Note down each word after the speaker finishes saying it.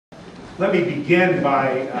Let me begin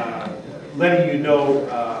by letting you know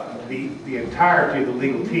the entirety of the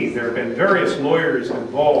legal team. There have been various lawyers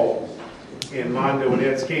involved in Mondo and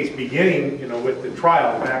Ed's case, beginning with the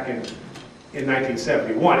trial back in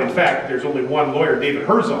 1971. In fact, there's only one lawyer, David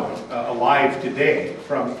Herzog, alive today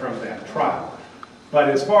from that trial. But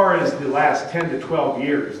as far as the last 10 to 12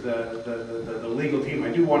 years, the legal team, I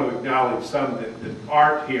do want to acknowledge some that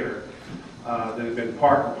aren't here, that have been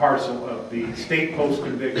part and parcel of the state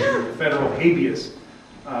post-conviction and the federal habeas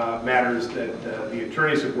matters that the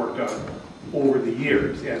attorneys have worked on over the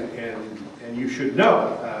years. And you should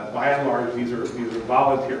know, by and large, these are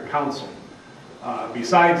volunteer counsel.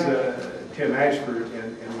 Besides Tim Ashford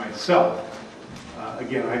and myself,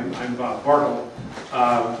 again, I'm Bob Bartle.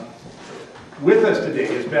 With us today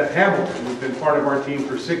is Beth Hamilton, who's been part of our team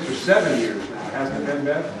for 6 or 7 years now. Hasn't it been,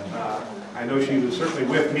 Beth? I know she was certainly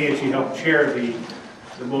with me, and she helped chair the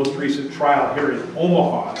most recent trial here in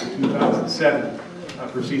Omaha, the 2007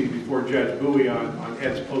 proceeding before Judge Bowie on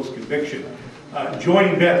Ed's post-conviction.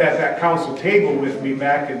 Joining Beth at that council table with me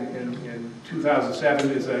back in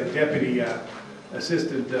 2007 is a Deputy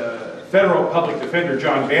Assistant Federal Public Defender,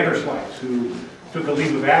 John Vanderslice, who took a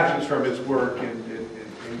leave of absence from his work and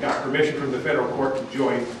got permission from the federal court to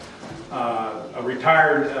join a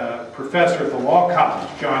retired professor at the law college.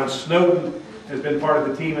 John Snowden has been part of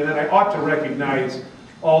the team. And then I ought to recognize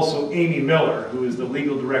also Amy Miller, who is the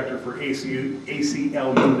legal director for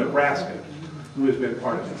ACLU Nebraska, who has been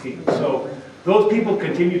part of the team. So those people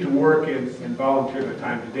continue to work and volunteer their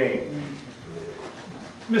time today.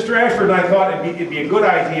 Mr. Ashford and I thought it'd be a good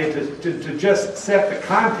idea to just set the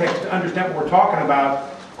context to understand what we're talking about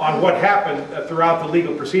on what happened throughout the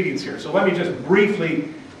legal proceedings here. So let me just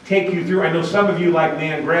briefly take you through. I know some of you, like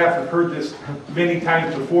Nan Graff, have heard this many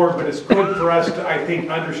times before, but it's good for us to, I think,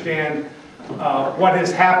 understand what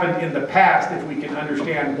has happened in the past if we can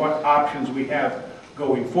understand what options we have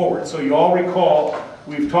going forward. So you all recall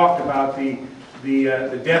we've talked about the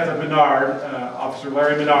death of Menard, Officer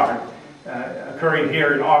Larry Menard, occurring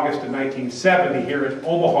here in August of 1970 here in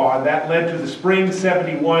Omaha, and that led to the spring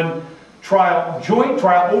 71 trial, joint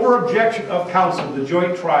trial over objection of counsel, the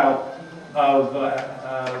joint trial of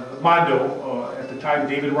Mondo, at the time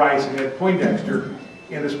David Rice and Ed Poindexter,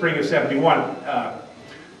 in the spring of 71.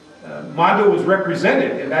 Mondo was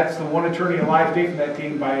represented, and that's the one attorney alive today from that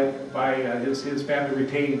team, by his family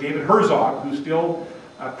retained David Herzog, who still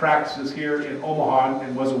practices here in Omaha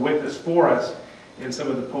and was a witness for us in some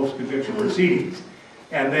of the post-conviction proceedings.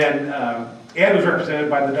 And then Ed was represented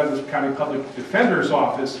by the Douglas County Public Defender's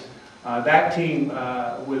Office. That team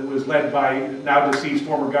was led by now deceased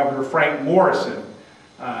former Governor Frank Morrison.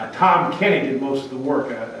 Tom Kenny did most of the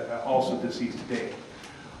work, also deceased today.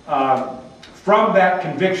 From that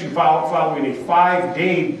conviction following a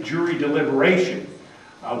 5-day jury deliberation,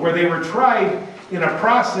 where they were tried in a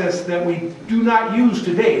process that we do not use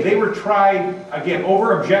today. They were tried, again,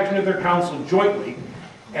 over objection of their counsel jointly,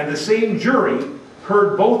 and the same jury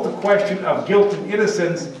heard both the question of guilt and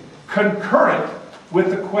innocence concurrent with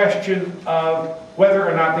the question of whether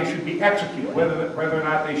or not they should be executed, whether or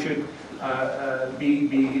not they should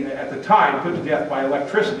be at the time, put to death by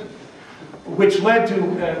electricity, which led to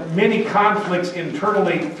many conflicts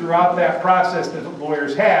internally throughout that process that the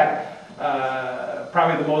lawyers had.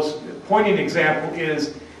 Probably the most poignant example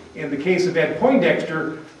is in the case of Ed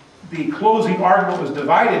Poindexter. The closing argument was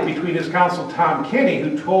divided between his counsel, Tom Kenny,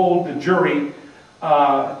 who told the jury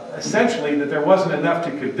essentially that there wasn't enough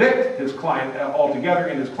to convict his client altogether,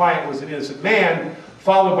 and his client was an innocent man,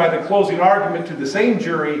 followed by the closing argument to the same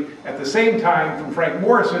jury at the same time from Frank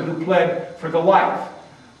Morrison, who pled for the life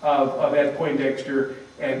of Ed Poindexter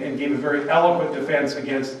and gave a very eloquent defense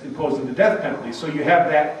against imposing the death penalty. So you have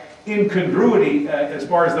that incongruity as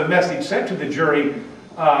far as the message sent to the jury.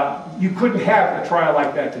 You couldn't have a trial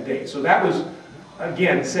like that today. So that was,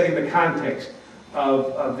 again, setting the context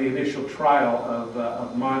of the initial trial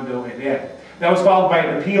of Mondo and Ed. That was followed by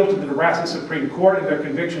an appeal to the Nebraska Supreme Court, and their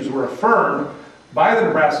convictions were affirmed by the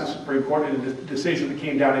Nebraska Supreme Court in a decision that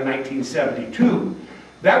came down in 1972.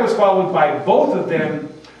 That was followed by both of them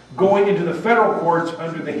going into the federal courts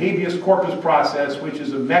under the habeas corpus process, which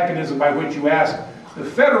is a mechanism by which you ask the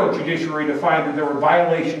federal judiciary to find that there were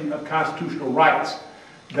violations of constitutional rights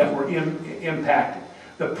that were impacted.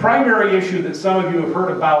 The primary issue that some of you have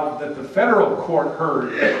heard about that the federal court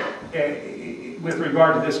heard with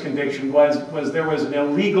regard to this conviction was there was an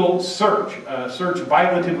illegal search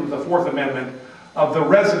violative of the Fourth Amendment of the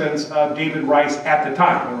residence of David Rice at the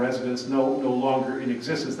time. The residence no longer in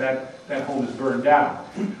existence. That home is burned down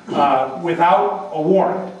without a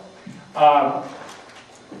warrant.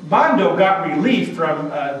 Mondo got relief from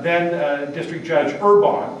then District Judge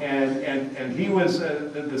Urbon, and he was,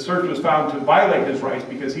 the search was found to violate his rights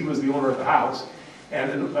because he was the owner of the house,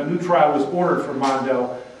 and a new trial was ordered for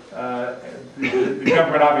Mondo. The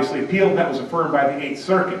government obviously appealed, and that was affirmed by the 8th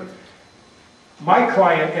Circuit. My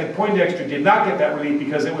client, Ed Poindexter, did not get that relief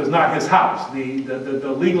because it was not his house.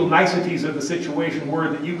 The legal niceties of the situation were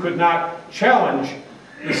that you could not challenge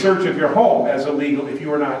the search of your home as illegal if you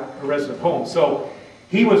were not a resident of home. So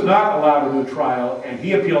he was not allowed a new trial, and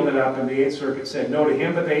he appealed it up, and the 8th Circuit said no to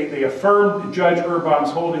him, but they affirmed Judge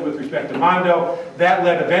Urbon's holding with respect to Mondo. That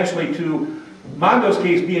led eventually to Mondo's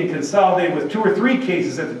case being consolidated with 2 or 3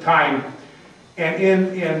 cases at the time, and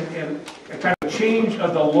in a kind of change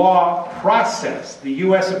of the law process, the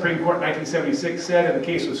U.S. Supreme Court in 1976 said in the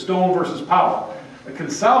case of Stone versus Powell,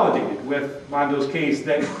 consolidated with Mondo's case,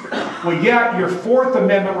 that, well, yeah, your 4th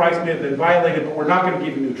Amendment rights may have been violated, but we're not going to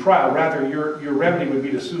give you a new trial. Rather, your remedy would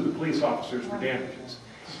be to sue the police officers for damages.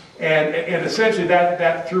 And essentially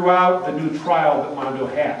that threw out the new trial that Mondo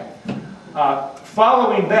had.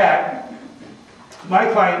 Following that, my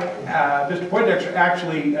client, Mr. Poindexter,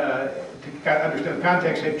 actually, to understand the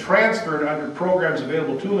context, had transferred under programs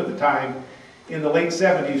available to him at the time in the late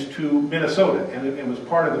 70s to Minnesota, and it was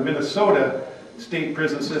part of the Minnesota state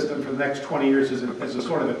prison system for the next 20 years as a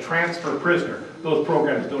sort of a transfer prisoner. Those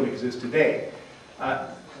programs don't exist today.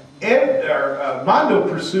 Mondo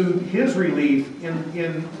pursued his relief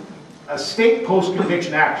in a state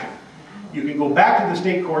post-conviction action. You can go back to the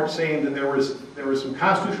state court saying that there was some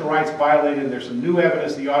constitutional rights violated, and there's some new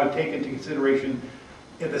evidence that you ought to take into consideration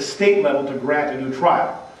at the state level to grant a new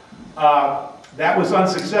trial. That was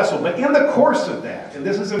unsuccessful, but in the course of that, and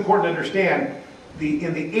this is important to understand,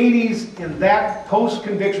 in the 80s, in that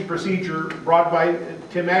post-conviction procedure brought by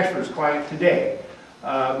Tim Ashford's client today,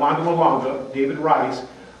 Mondo Malonga, David Rice,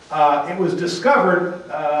 it was discovered,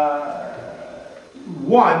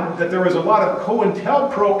 one, that there was a lot of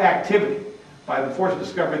COINTELPRO activity by the force of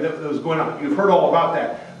discovery that was going on. You've heard all about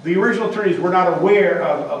that. The original attorneys were not aware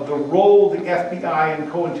of the role the FBI and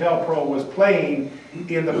COINTELPRO was playing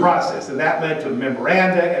in the process, and that led to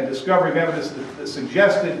memoranda and discovery of evidence that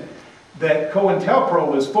suggested that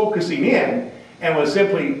COINTELPRO was focusing in and was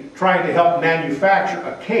simply trying to help manufacture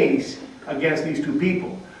a case against these 2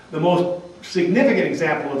 people. The most significant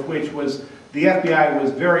example of which was the FBI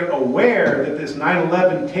was very aware that this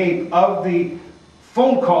 9/11 tape of the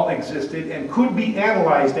phone call existed and could be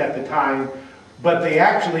analyzed at the time, but they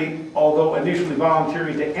actually, although initially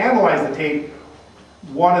volunteering to analyze the tape,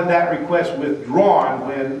 wanted that request withdrawn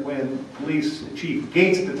when Police Chief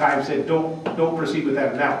Gates at the time said, don't proceed with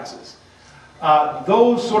that analysis.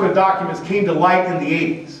 Those sort of documents came to light in the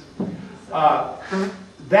 80s.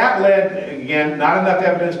 That led, again, not enough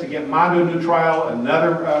evidence to get Mondo a new trial,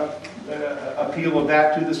 another appeal of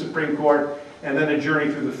that to the Supreme Court, and then a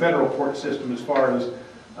journey through the federal court system as far as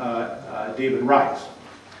David Rice.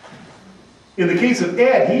 In the case of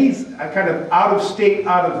Ed, he's kind of out of state,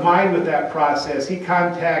 out of mind with that process. He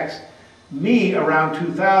contacts me around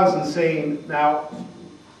 2000 saying, now,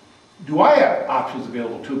 do I have options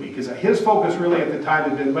available to me? Because his focus really at the time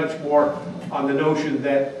had been much more on the notion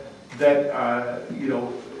that you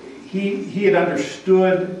know, he had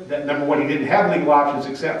understood that, number one, he didn't have legal options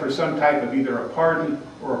except for some type of either a pardon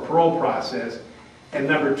or a parole process, and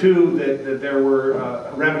number two, that there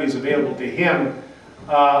were remedies available to him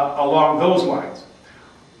along those lines.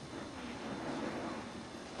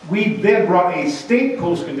 We then brought a state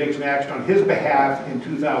post-conviction action on his behalf in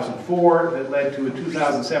 2004 that led to a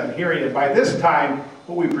 2007 hearing, and by this time,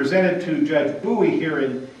 what we presented to Judge Bowie here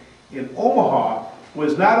in Omaha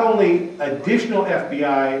was not only additional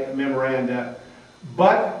FBI memoranda,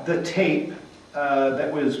 but the tape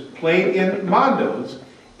that was played in Mondo's,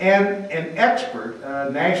 and an expert, a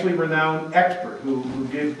nationally renowned expert who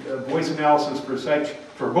did voice analysis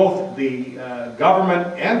for both the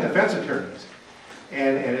government and defense attorneys.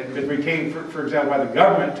 And it had been retained, for example, by the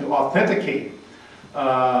government to authenticate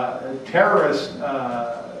terrorist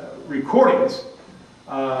recordings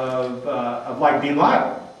of like Bin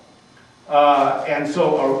Laden. And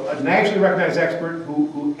so a nationally recognized expert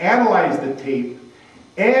who analyzed the tape,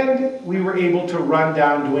 and we were able to run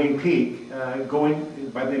down Dwayne Peak, going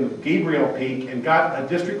by the name of Gabriel Peak, and got a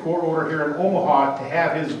district court order here in Omaha to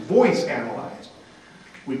have his voice analyzed.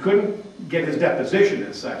 We couldn't get his deposition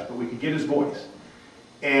as such, but we could get his voice.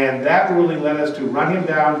 And that ruling led us to run him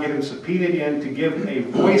down, get him subpoenaed in to give a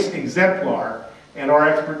voice exemplar, and our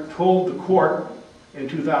expert told the court in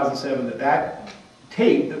 2007 that that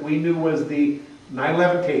tape that we knew was the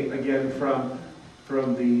 9/11 tape, again from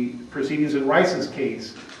the proceedings in Rice's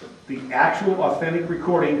case, the actual authentic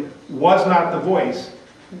recording was not the voice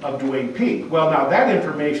of Dwayne Peak. Well, now that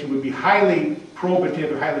information would be highly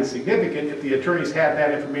probative or highly significant if the attorneys had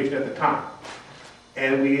that information at the time.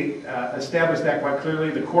 And we established that quite clearly.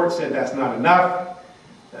 The court said that's not enough.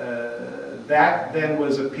 That then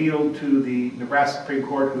was appealed to the Nebraska Supreme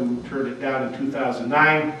Court, who turned it down in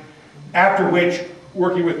 2009, after which,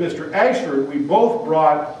 working with Mr. Ashford, we both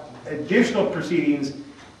brought additional proceedings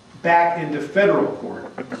back into federal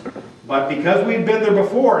court. But because we'd been there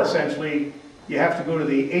before, essentially, you have to go to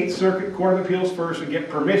the 8th Circuit Court of Appeals first and get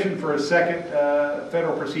permission for a second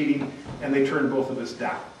federal proceeding, and they turned both of us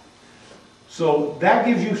down. So that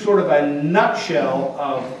gives you sort of a nutshell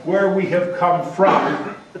of where we have come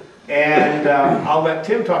from, and I'll let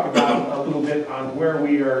Tim talk about a little bit on where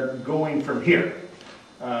we are going from here,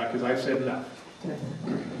 because I've said enough.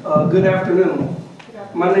 Good afternoon.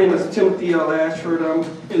 My name is Timothy L. Ashford. I'm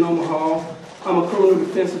in Omaha. I'm a criminal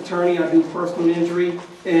defense attorney. I do personal injury.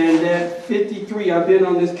 And at 53, I've been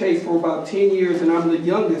on this case for about 10 years, and I'm the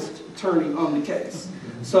youngest attorney on the case.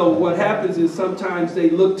 So what happens is sometimes they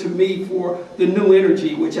look to me for the new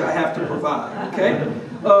energy, which I have to provide, okay?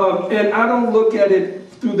 And I don't look at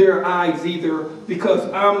it through their eyes either, because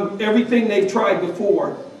everything they've tried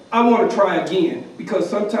before, I want to try again. Because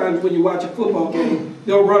sometimes when you watch a football game,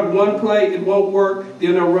 they'll run one play, it won't work,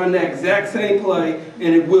 then they'll run the exact same play,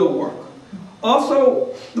 and it will work.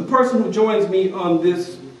 Also, the person who joins me on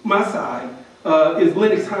my side, is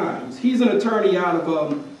Lennox Hines. He's an attorney out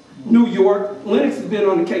of New York. Lennox has been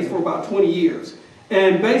on the case for about 20 years.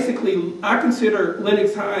 And basically, I consider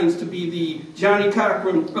Lennox Hines to be the Johnny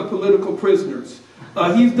Cochran of political prisoners.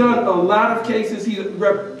 He's done a lot of cases. He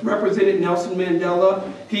represented Nelson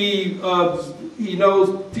Mandela. He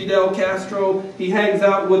knows Fidel Castro. He hangs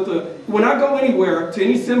out with when I go anywhere, to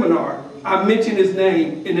any seminar, I mention his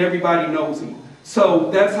name and everybody knows him.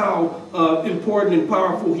 So that's how important and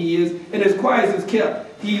powerful he is. And as quiet as it's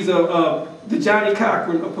kept, he's the Johnny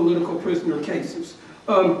Cochran of political prisoner cases.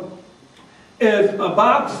 As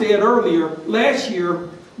Bob said earlier, last year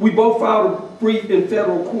we both filed a brief in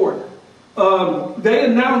federal court. They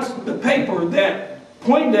announced the paper that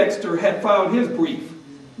Poindexter had filed his brief.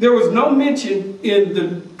 There was no mention in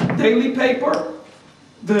the daily paper,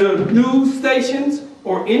 the news stations,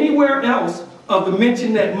 or anywhere else of the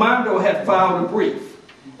mention that Mondo had filed a brief.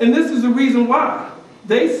 And this is the reason why.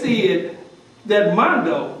 They said that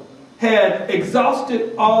Mondo had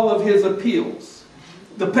exhausted all of his appeals.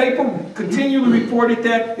 The paper continually reported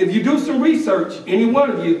that. If you do some research, any one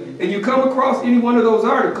of you, and you come across any one of those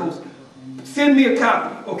articles, send me a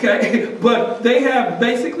copy, okay? But they have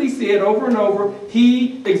basically said over and over,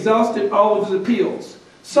 he exhausted all of his appeals.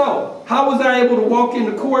 So, how was I able to walk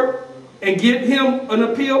into court and get him an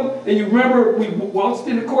appeal? And you remember we waltzed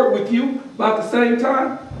into court with you about the same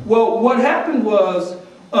time? Well, what happened was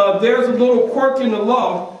there's a little quirk in the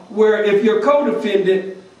law where if you're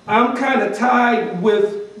co-defendant, I'm kind of tied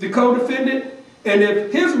with the co-defendant, and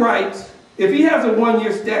if his rights, if he has a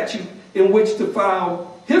 1-year statute in which to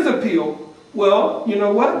file his appeal, well, you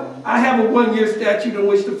know what? I have a 1-year statute in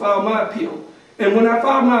which to file my appeal. And when I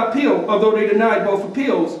filed my appeal, although they denied both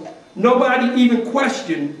appeals, nobody even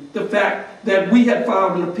questioned the fact that we had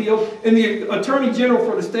filed an appeal, and the Attorney General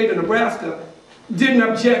for the state of Nebraska didn't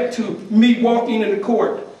object to me walking into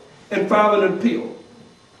court and filing an appeal.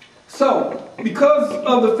 So, because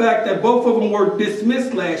of the fact that both of them were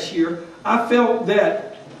dismissed last year, I felt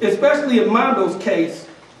that, especially in Mondo's case,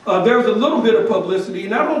 there's a little bit of publicity,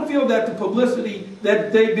 and I don't feel that the publicity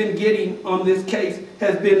that they've been getting on this case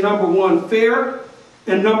has been, number one, fair,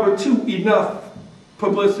 and number two, enough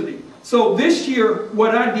publicity. So this year,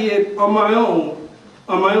 what I did on my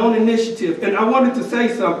own initiative, and I wanted to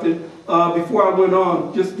say something before I went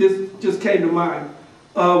on, this just came to mind.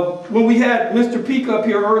 When we had Mr. Peak up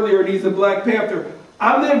here earlier, and he's a Black Panther,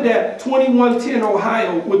 I lived at 2110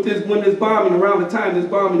 Ohio when this bombing, around the time this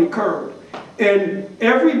bombing occurred. And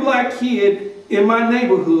every black kid in my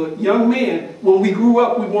neighborhood, young man, when we grew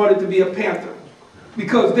up, we wanted to be a Panther.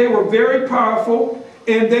 Because they were very powerful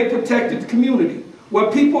and they protected the community.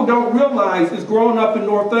 What people don't realize is growing up in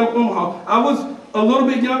North Omaha, I was a little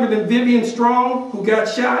bit younger than Vivian Strong, who got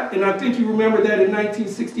shot, and I think you remember that in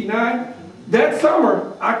 1969. That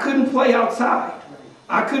summer, I couldn't play outside.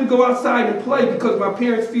 I couldn't go outside and play because my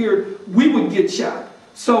parents feared we would get shot.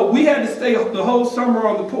 So we had to stay the whole summer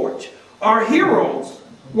on the porch. Our heroes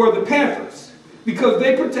were the Panthers because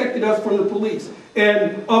they protected us from the police.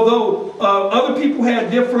 And although other people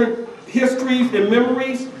had different histories and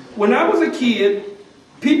memories, when I was a kid,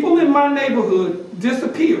 people in my neighborhood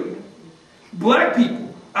disappeared. Black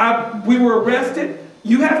people. We were arrested.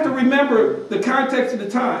 you have to remember the context of the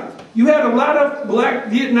times. You had a lot of black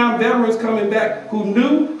Vietnam veterans coming back who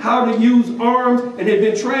knew how to use arms and had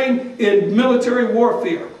been trained in military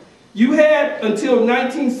warfare. You had until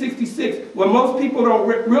 1966, what most people don't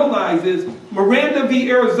realize is Miranda v.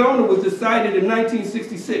 Arizona was decided in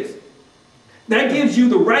 1966. That gives you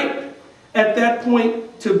the right at that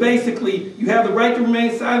point to basically, you have the right to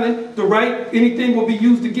remain silent, the right, anything will be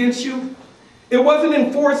used against you. It wasn't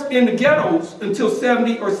enforced in the ghettos until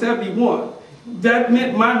 70 or 71. That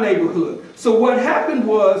meant my neighborhood. So what happened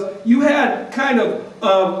was you had kind of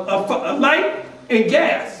a light and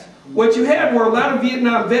gas. What you had were a lot of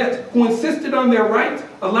Vietnam vets who insisted on their rights,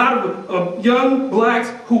 a lot of young blacks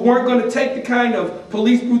who weren't going to take the kind of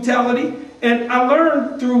police brutality. And I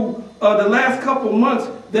learned through the last couple months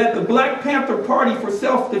that the Black Panther Party for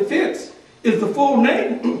Self-Defense is the full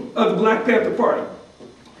name of the Black Panther Party,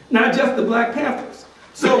 not just the Black Panthers.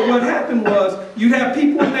 So what happened was you'd have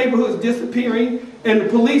people in neighborhoods disappearing and the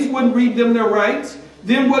police wouldn't read them their rights.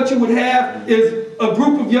 Then what you would have is a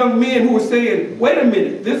group of young men who were saying, wait a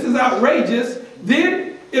minute, this is outrageous.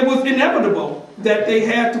 Then it was inevitable that they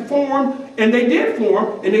had to form, and they did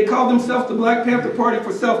form, and they called themselves the Black Panther Party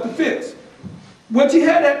for Self-Defense. What you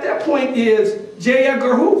had at that point is J.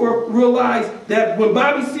 Edgar Hoover realized that when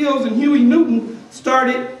Bobby Seals and Huey Newton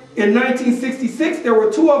started in 1966, there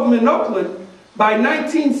were two of them in Oakland. By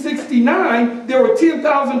 1969, there were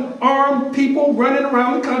 10,000 armed people running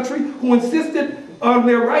around the country who insisted on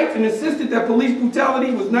their rights and insisted that police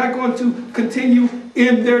brutality was not going to continue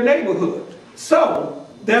in their neighborhood. So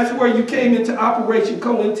that's where you came into Operation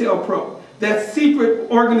COINTELPRO, that secret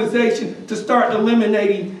organization to start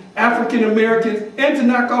eliminating African Americans and to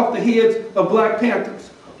knock off the heads of Black Panthers.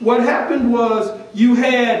 What happened was you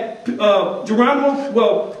had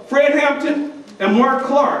Fred Hampton and Mark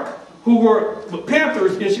Clark, who were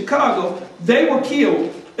Panthers in Chicago. They were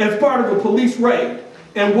killed as part of a police raid.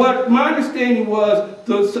 And what my understanding was,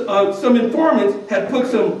 some informants had put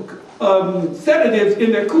some sedatives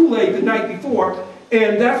in their Kool-Aid the night before,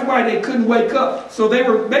 and that's why they couldn't wake up. So they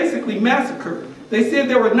were basically massacred. They said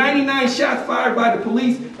there were 99 shots fired by the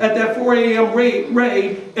police at that 4 a.m.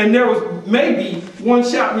 raid, and there was maybe 1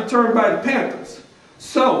 shot returned by the Panthers.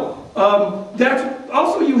 So that's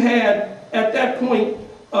also you had at that point,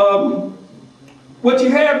 what you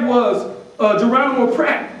had was Geronimo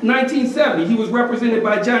Pratt, 1970. He was represented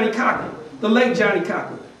by Johnny Cochran, the late Johnny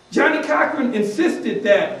Cochran. Johnny Cochran insisted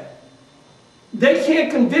that they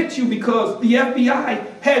can't convict you because the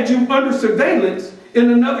FBI had you under surveillance in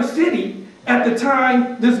another city at the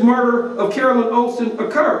time this murder of Carolyn Olsen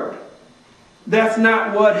occurred. That's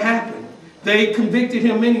not what happened. They convicted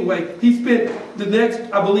him anyway. He spent the next,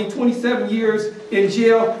 I believe, 27 years in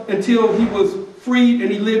jail until he was freed,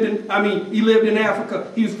 and he lived in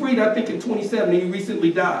Africa. He was freed, I think, in 27, and he recently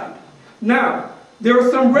died. Now, there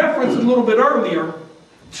was some reference a little bit earlier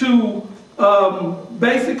to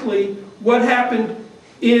basically what happened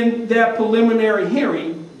in that preliminary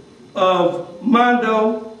hearing of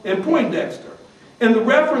Mondo and Poindexter. And the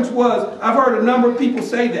reference was, I've heard a number of people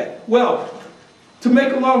say that. Well, to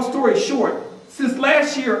make a long story short, since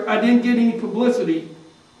last year I didn't get any publicity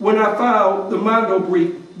when I filed the Mondo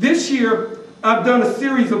brief. This year, I've done a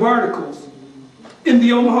series of articles in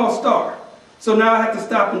the Omaha Star. So now I have to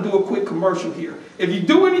stop and do a quick commercial here. If you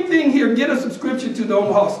do anything here, get a subscription to the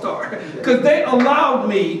Omaha Star. Because they allowed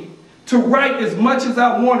me to write as much as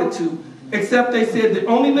I wanted to, except they said the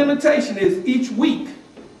only limitation is each week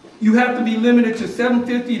you have to be limited to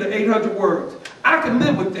 750 to 800 words. I can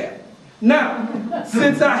live with that. Now,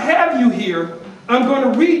 since I have you here, I'm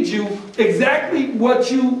going to read you exactly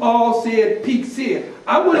what you all said Pete said.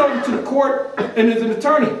 I went over to the court, and as an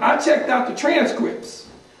attorney, I checked out the transcripts.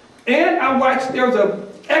 And I watched, there's an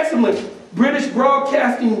excellent British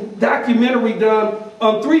broadcasting documentary done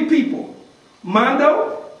on 3 people,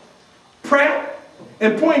 Mondo, Pratt,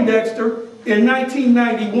 and Poindexter in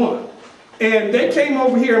 1991. And they came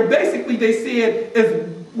over here, and basically they said, as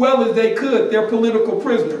well as they could, they're political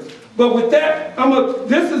prisoners. But with that,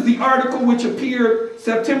 this is the article which appeared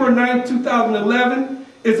September 9, 2011.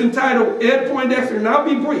 It's entitled Ed Poindexter, and I'll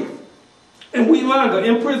be brief. And Wielanga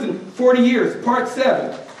in prison 40 years, part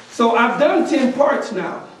 7. So I've done 10 parts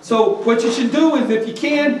now. So what you should do is, if you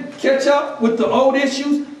can, catch up with the old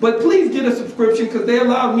issues, but please get a subscription because they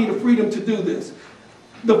allowed me the freedom to do this.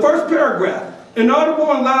 The first paragraph, an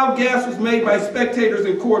audible and loud gasp was made by spectators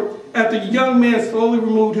in court after the young man slowly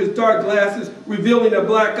removed his dark glasses, revealing a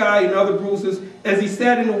black eye and other bruises as he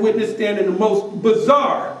sat in the witness stand in the most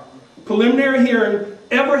bizarre preliminary hearing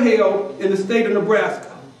ever held in the state of Nebraska.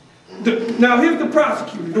 Now here's the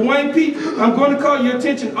prosecutor, Dwayne Peak. I'm going to call your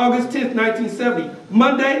attention August 10th, 1970,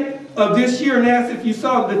 Monday of this year, and ask if you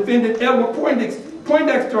saw the defendant Edward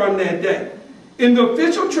Poindexter on that day. In the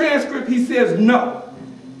official transcript, he says no.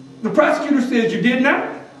 The prosecutor says you did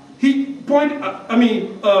not. Peak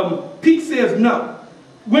says no.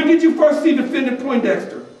 When did you first see defendant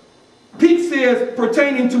Poindexter? Peak says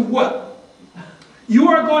pertaining to what? You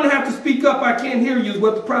are going to have to speak up. I can't hear you is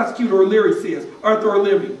what the prosecutor O'Leary says. Arthur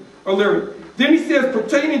O'Leary. Then he says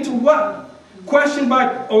pertaining to what? Question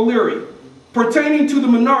by O'Leary. Pertaining to the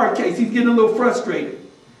Menard case. He's getting a little frustrated.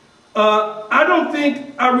 I don't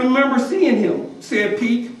think I remember seeing him, said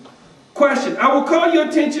Peak. Question. I will call your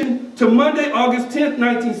attention to Monday, August 10th,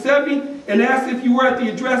 1970, and ask if you were at the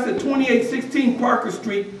address at 2816 Parker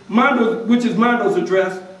Street, which is Mondo's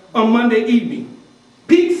address, on Monday evening.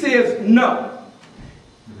 Peak says no.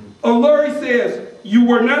 O'Leary says, you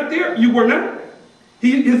were not there? You were not?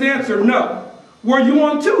 His answer, no. Were you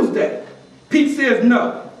on Tuesday? Peak says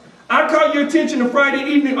no. I call your attention to Friday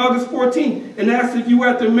evening, August 14th, and asked if you were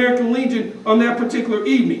at the American Legion on that particular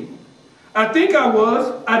evening. I think I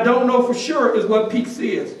was. I don't know for sure is what Peak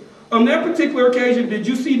says. On that particular occasion, did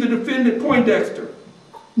you see the defendant Poindexter?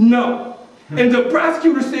 No. And the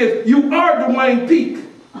prosecutor says, you are Dwayne Peak.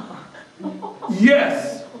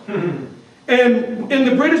 Yes. And in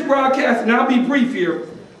the British broadcast, and I'll be brief here,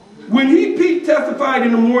 when Peak testified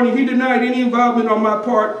in the morning, he denied any involvement on my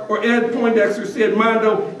part, or Ed Poindexter, said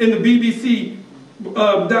Mondo in the BBC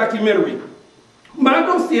documentary.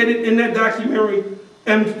 Mondo said it in that documentary,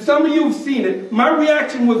 and some of you have seen it. My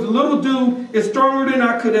reaction was, little dude is stronger than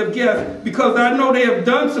I could have guessed, because I know they have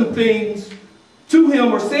done some things to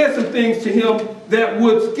him or said some things to him that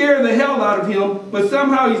would scare the hell out of him, but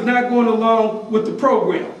somehow he's not going along with the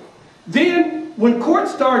program. Then, when court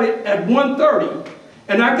started at 1:30,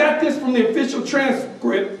 and I got this from the official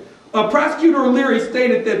transcript, Prosecutor O'Leary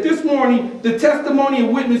stated that this morning the testimony of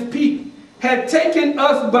witness Peak had taken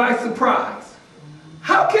us by surprise.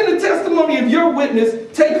 How can the testimony of your witness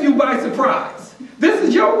take you by surprise? This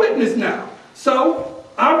is your witness now. So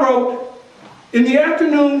I wrote, in the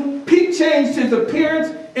afternoon, Peak changed his appearance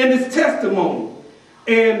and his testimony.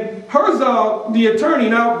 And Herzog, the attorney,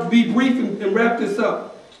 and I'll be brief and wrap this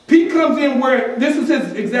up. Pete comes in wearing, this is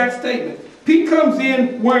his exact statement. Pete comes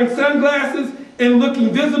in wearing sunglasses and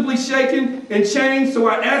looking visibly shaken and changed, so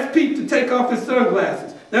I asked Pete to take off his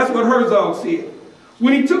sunglasses. That's what Herzog said.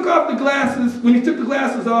 When he took the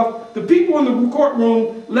glasses off, the people in the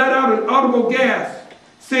courtroom let out an audible gasp,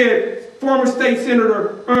 said former state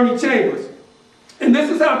senator Ernie Chambers. And this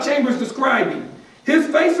is how Chambers described him. His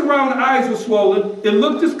face around the eyes was swollen. It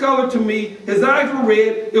looked discolored to me. His eyes were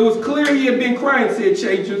red. It was clear he had been crying, said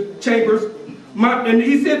Chambers. And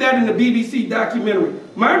he said that in the BBC documentary.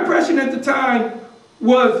 My impression at the time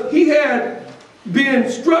was he had been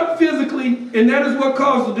struck physically, and that is what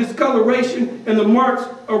caused the discoloration and the marks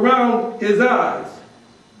around his eyes.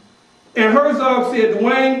 And Herzog said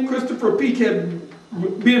Dwayne Christopher Peak had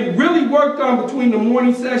been really worked on between the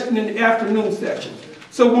morning session and the afternoon session.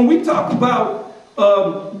 So when we talk about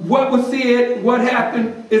what was said, what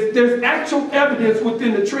happened, there's actual evidence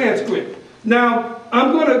within the transcript. Now,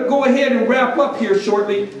 I'm going to go ahead and wrap up here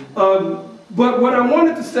shortly, but what I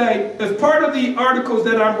wanted to say, as part of the articles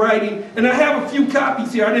that I'm writing, and I have a few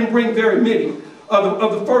copies here, I didn't bring very many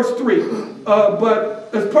of the first three, but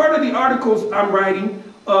as part of the articles I'm writing,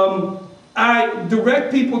 I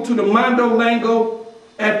direct people to the Mondo Lango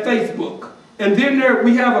at Facebook, and then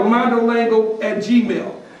we have a Mondo Lango at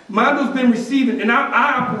Gmail. Mondo's been receiving, and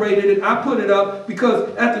I operated it, I put it up,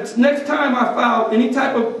 because at the next time I file any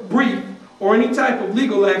type of brief or any type of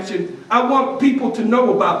legal action, I want people to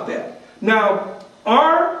know about that. Now,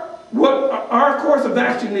 our course of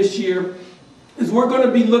action this year is we're going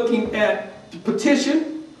to be looking at the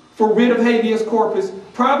petition for writ of habeas corpus,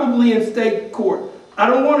 probably in state court. I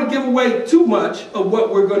don't want to give away too much of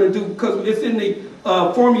what we're going to do because it's in the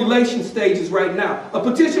formulation stages right now. A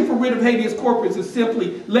petition for writ of habeas corpus is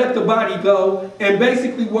simply let the body go, and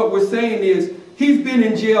basically what we're saying is he's been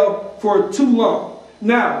in jail for too long.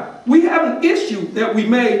 Now, we have an issue that we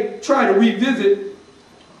may try to revisit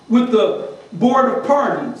with the Board of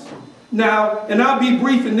Pardons. Now, and I'll be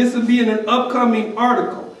brief, and this will be in an upcoming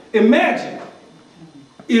article. Imagine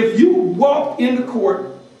if you walked into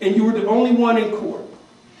court and you were the only one in court.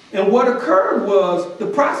 And what occurred was the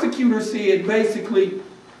prosecutor said basically,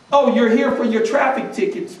 oh, you're here for your traffic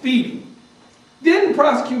ticket, speeding. Then the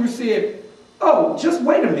prosecutor said, oh, just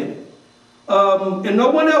wait a minute. And no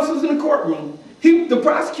one else is in the courtroom. The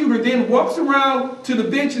prosecutor then walks around to the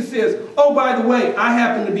bench and says, oh, by the way, I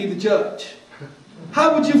happen to be the judge.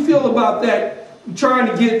 How would you feel about that trying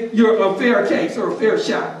to get a fair case or a fair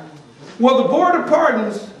shot. Well, the Board of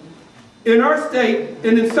Pardons in our state,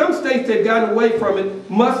 and in some states they've gotten away from it,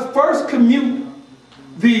 must first commute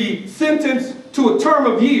the sentence to a term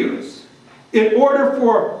of years in order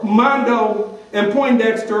for Mondo and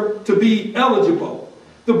Poindexter to be eligible.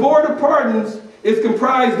 The Board of Pardons is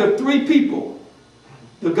comprised of 3 people: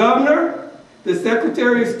 the governor, the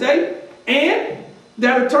Secretary of State, and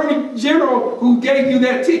that Attorney General who gave you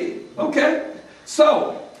that ticket, okay?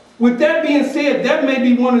 So, with that being said, that may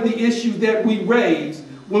be one of the issues that we raise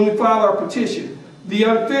when we file our petition. The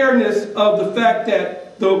unfairness of the fact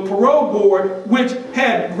that the parole board, which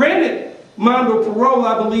had granted Mondo parole,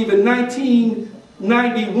 I believe in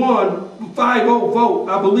 1991, 5-0 vote,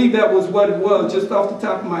 I believe that was what it was, just off the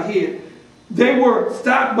top of my head. They were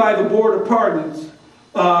stopped by the Board of Pardons,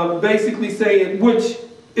 basically saying, which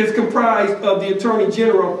is comprised of the Attorney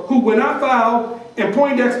General, who, when I filed and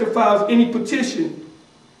Poindexter files any petition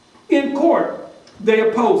in court, they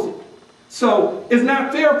oppose it. So it's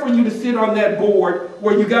not fair for you to sit on that board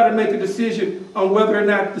where you got to make a decision on whether or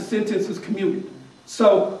not the sentence is commuted.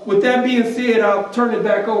 So with that being said, I'll turn it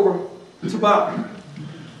back over to Bob.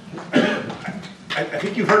 I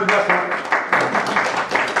think you've heard enough.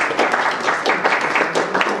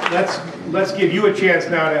 Let's give you a chance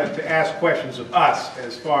now to ask questions of us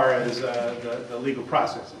as far as the legal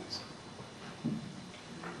process is.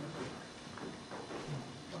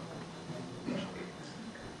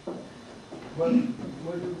 What do you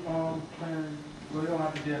plan? We don't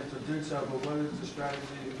have to get into detail, but what is the strategy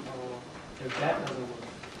if that doesn't work?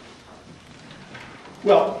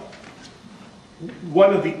 Well,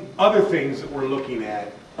 one of the other things that we're looking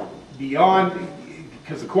at beyond,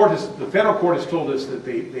 because the federal court has told us that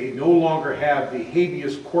they no longer have the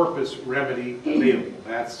habeas corpus remedy available.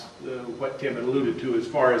 That's what Tim had alluded to as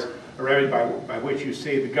far as a remedy by which you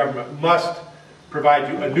say the government must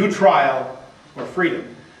provide you a new trial or freedom.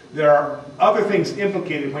 There are other things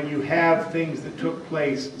implicated when you have things that took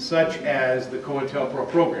place, such as the COINTELPRO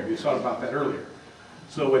program. You saw about that earlier.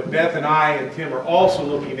 So what Beth and I and Tim are also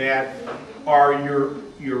looking at are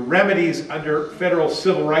your remedies under federal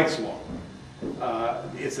civil rights law.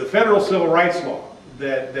 It's the federal civil rights law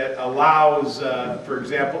that allows, for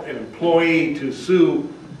example, an employee to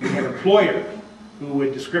sue an employer who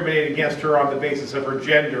would discriminate against her on the basis of her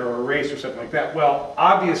gender or race or something like that. Well,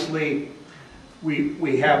 obviously,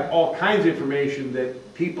 we have all kinds of information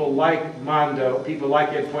that people like Mondo, people like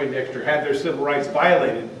Ed Poindexter, had their civil rights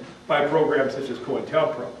violated by programs such as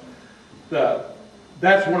COINTELPRO.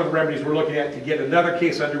 That's one of the remedies we're looking at to get another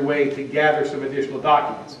case underway to gather some additional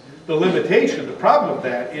documents. The limitation, the problem of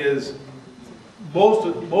that is most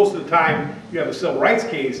of the time you have a civil rights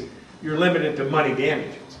case, you're limited to money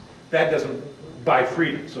damages. That doesn't buy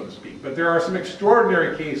freedom, so to speak. But there are some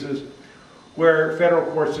extraordinary cases where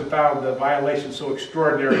federal courts have found the violation so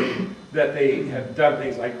extraordinary that they have done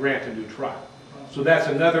things like grant a new trial. So that's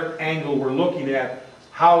another angle we're looking at,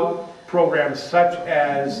 how programs such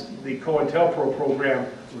as the COINTELPRO program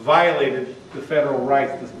violated the federal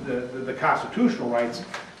rights, the constitutional rights,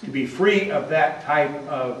 to be free of that type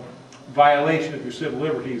of violation of your civil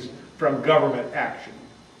liberties from government action.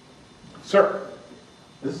 Sir?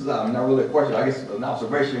 This is not really a question, I guess an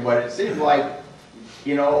observation, but it seems like,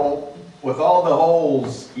 you know, with all the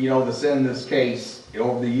holes, you know, that's in this case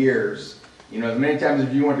over the years, you know, as many times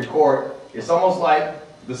as you went to court, it's almost like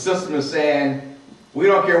the system is saying, we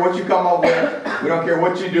don't care what you come up with, we don't care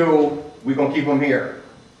what you do, we're going to keep them here.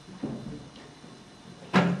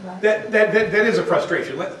 That is a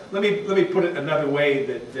frustration. Let me put it another way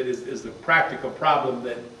that is the practical problem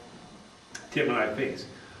that Tim and I face.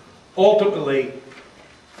 Ultimately,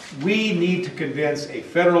 we need to convince a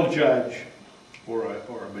federal judge or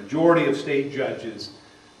a majority of state judges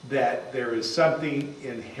that there is something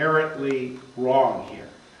inherently wrong here.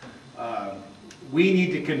 We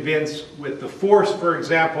need to convince with the force, for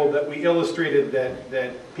example, that we illustrated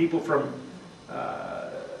that people from,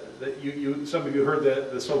 some of you heard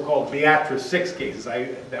the so-called Beatrice 6 cases.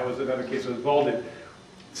 That was another case I was involved in.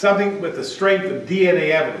 Something with the strength of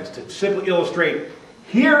DNA evidence to simply illustrate,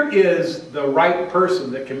 here is the right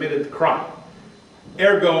person that committed the crime.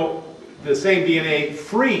 Ergo, the same DNA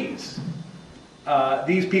frees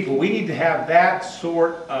these people. We need to have that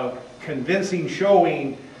sort of convincing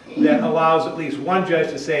showing that allows at least one judge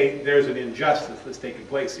to say there's an injustice that's taking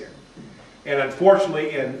place here. And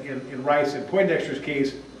unfortunately, in Rice and Poindexter's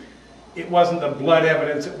case, it wasn't the blood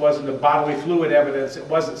evidence, it wasn't the bodily fluid evidence, it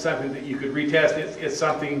wasn't something that you could retest. It's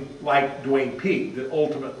something like Dwayne Peake that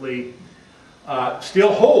ultimately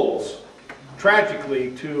still holds,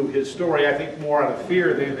 tragically, to his story, I think more out of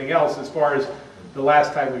fear than anything else, as far as the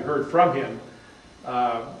last time we heard from him.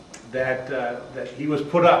 that he was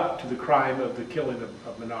put up to the crime of the killing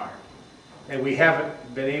of Menard. And we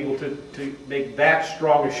haven't been able to make that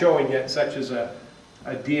strong a showing yet, such as a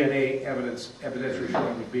DNA evidentiary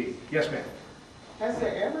showing would be. Yes, ma'am. Has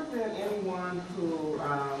there ever been anyone who,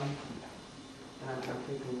 I'm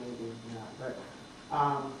thinking maybe not, but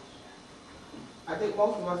I think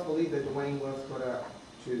most of us believe that Dwayne was put up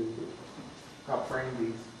to help frame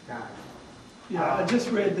these guys. Yeah, I just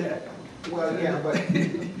read that. Well, yeah, but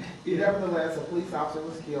nevertheless, a police officer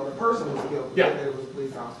was killed, a person was killed, Yeah. that it was a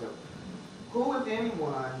police officer. Who, if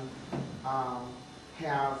anyone,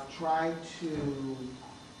 have tried to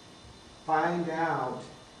find out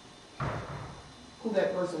who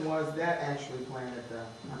that person was that actually planted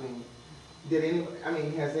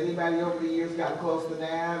has anybody over the years gotten close to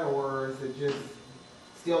that, or is it just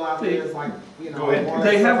still out there? It's like, Go ahead.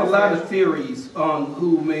 They have a lot of theories on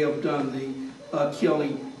who may have done the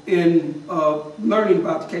killing. In learning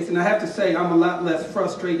about the case, and I have to say I'm a lot less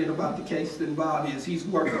frustrated about the case than Bob is. He's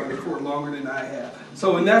worked on it for longer than I have.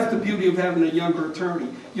 So, and that's the beauty of having a younger attorney.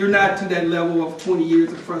 You're not to that level of 20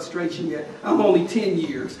 years of frustration yet. I'm only 10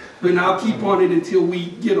 years, but I'll keep on it until we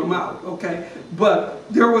get them out, okay? But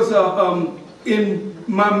there was a, in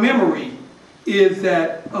my memory is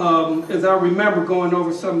that, as I remember going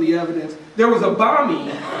over some of the evidence, there was a bombing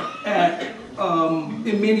at,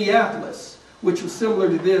 in Minneapolis, which was similar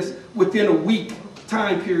to this, within a week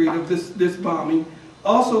time period of this bombing.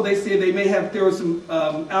 Also, they said there were some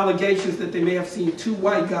allegations that they may have seen two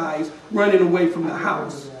white guys running away from the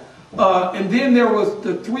house. And then there was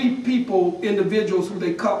the three individuals who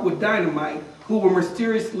they caught with dynamite, who were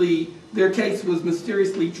their case was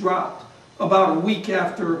mysteriously dropped about a week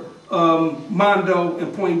after Mondo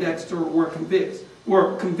and Poindexter were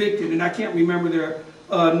convicted. And I can't remember their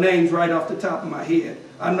names right off the top of my head.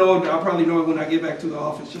 I'll probably know it when I get back to the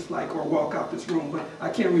office, or walk out this room, but I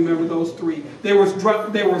can't remember those three. They were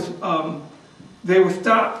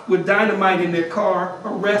stopped with dynamite in their car,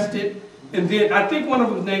 arrested, and then I think one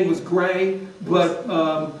of them's name was Gray, but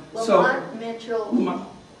Lamont Mitchell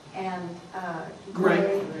and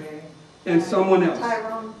Gray and someone else.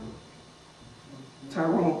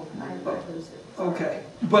 Tyrone. Okay,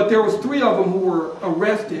 but there was three of them who were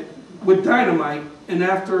arrested with dynamite. And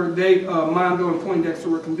after Mondo and Poindexter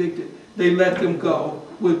were convicted, they let them go.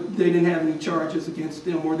 They didn't have any charges against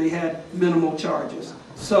them, or they had minimal charges.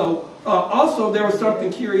 So also there was something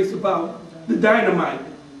curious about the dynamite.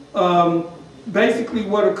 Basically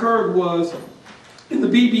what occurred was, in the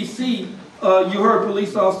BBC, you heard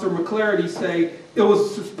Police Officer McClarity say it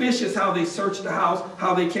was suspicious how they searched the house,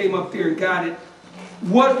 how they came up there and got it.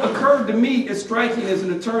 What occurred to me is striking as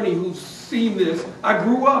an attorney who's seen this. I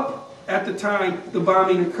grew up at the time the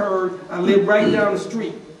bombing occurred. I lived right down the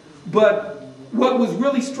street. But what was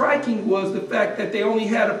really striking was the fact that they only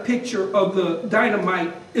had a picture of the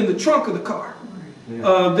dynamite in the trunk of the car.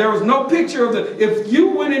 There was no picture of if you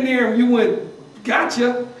went in there and you went,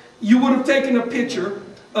 gotcha, you would have taken a picture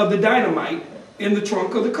of the dynamite in the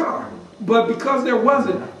trunk of the car. But because there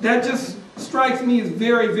wasn't, that just strikes me as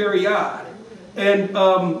very, very odd. And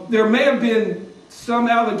there may have been some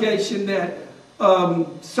allegation that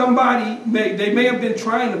they may have been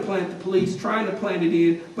trying to plant the police, trying to plant it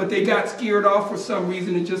in, but they got scared off for some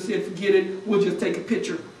reason and just said, forget it, we'll just take a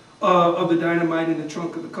picture of the dynamite in the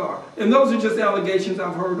trunk of the car. And those are just allegations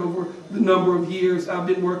I've heard over the number of years I've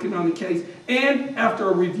been working on the case, and after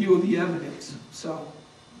a review of the evidence. So.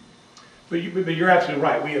 But you're absolutely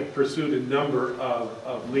right. We have pursued a number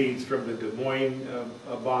of leads, from the Des Moines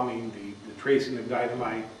bombing, the tracing of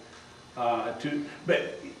dynamite,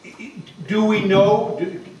 but do we know,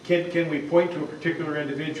 can we point to a particular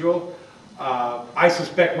individual? I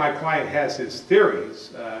suspect my client has his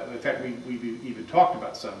theories. In fact, we've even talked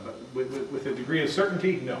about some, but with a degree of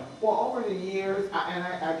certainty, no. Well, over the years,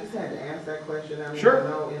 I just had to ask that question. I mean, sure, I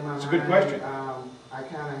know in my it's mind, a good question. I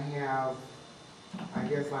kind of have, I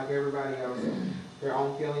guess like everybody else, their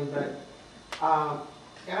own feeling, but,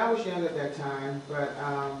 and I was young at that time, but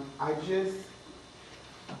I just,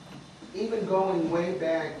 even going way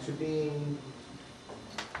back to being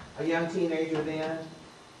a young teenager then,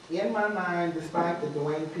 in my mind, despite the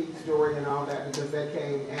Dwayne Peake story and all that, because that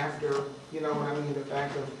came after, you know what I mean, the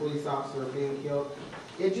fact of the police officer being killed,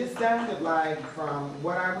 it just sounded like, from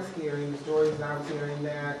what I was hearing, the stories I was hearing,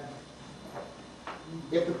 that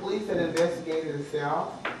if the police had investigated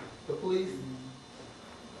itself, the police,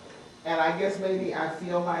 and I guess maybe I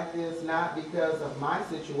feel like this not because of my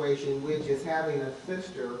situation, which is having a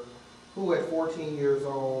sister who at 14 years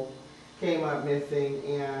old came up missing,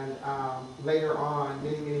 and later on,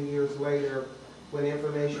 many, many years later, when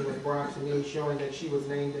information was brought to me showing that she was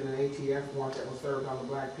named in an ATF warrant that was served on the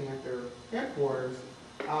Black Panther headquarters,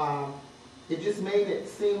 it just made it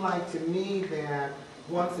seem like to me that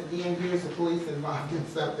once again, here's the police involved in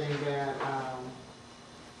something that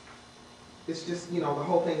it's just, the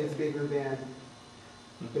whole thing is bigger than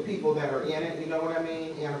the people that are in it, you know what I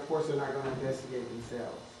mean? And of course, they're not going to investigate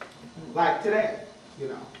themselves. Like today,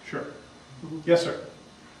 Sure. Yes, sir.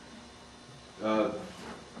 The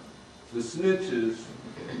snitches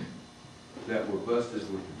that were busted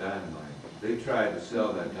with the dynamite, they tried to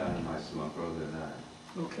sell that dynamite to my brother and I.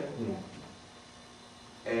 Okay.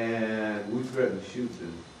 And we threatened to shoot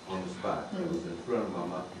them on the spot. It was in front of my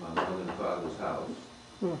mother and father's house.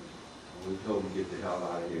 And we told them to get the hell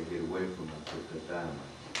out of here, get away from us with that dynamite.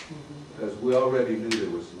 Because we already knew they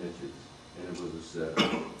were snitches, and it was a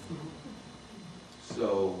setup.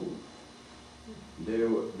 So there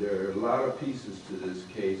are a lot of pieces to this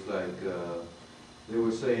case, like they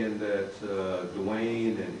were saying that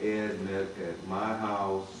Dwayne and Ed met at my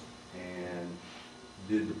house and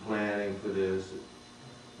did the planning for this.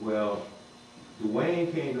 Well,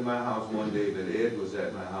 Dwayne came to my house one day, but Ed was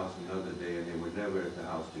at my house another day, and they were never at the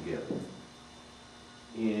house together.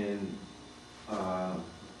 And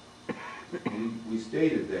we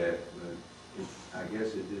stated that, but I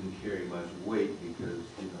guess it didn't carry much weight because,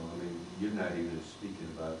 you're not even speaking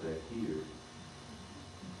about that here.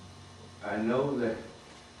 I know that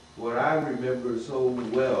what I remember so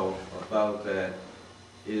well about that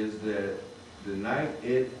is that the night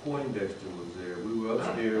Ed Poindexter was there, we were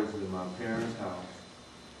upstairs in my parents' house,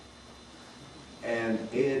 and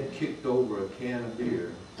Ed kicked over a can of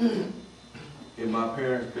beer in my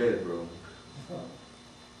parents' bedroom,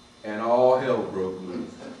 and all hell broke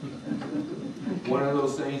loose. One of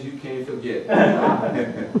those things you can't forget.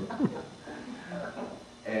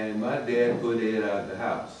 And my dad put Ed out of the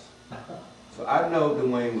house. So I know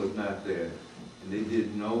Dwayne was not there, and they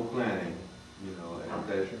did no planning,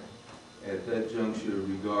 at that juncture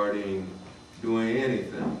regarding doing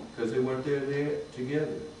anything, because they weren't there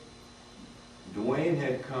together. Dwayne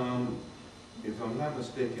had come, if I'm not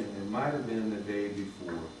mistaken, it might have been the day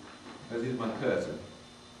before, because he's my cousin.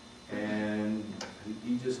 And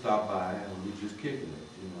he just stopped by and we just kicking it,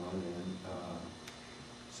 and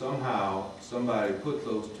somehow somebody put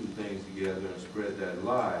those two things together and spread that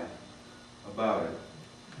lie about it.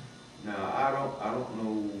 Now I don't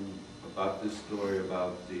know about this story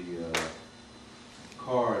about the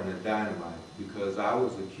car and the dynamite, because I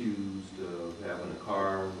was accused of having a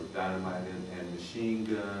car with dynamite and machine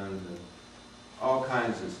guns and all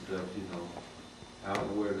kinds of stuff, I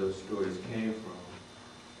don't know where those stories came from.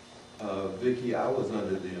 Vicki, I was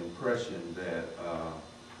under the impression that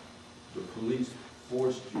the police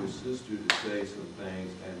forced your sister to say some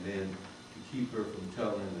things, and then to keep her from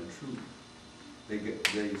telling the truth,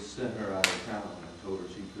 they sent her out of town and told her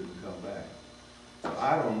she couldn't come back. So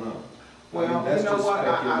I don't know. Well, that's you know just what?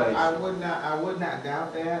 speculation. I would not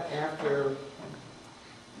doubt that after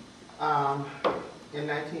in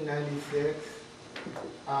 1996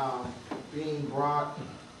 being brought.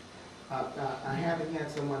 Having had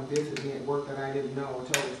someone visit me at work that I didn't know, a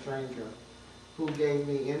total stranger, who gave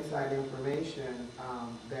me inside information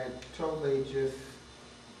that totally just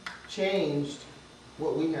changed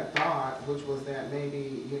what we had thought, which was that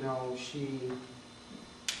maybe, she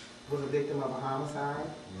was a victim of a homicide,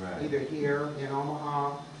 Right. either here in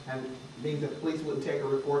Omaha, and means that the police wouldn't take a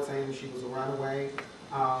report saying that she was a runaway.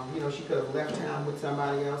 She could have left town with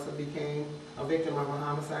somebody else and became a victim of a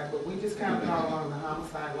homicide, but we just kind of got along the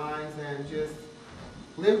homicide lines and just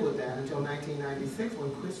lived with that until 1996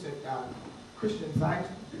 when Christian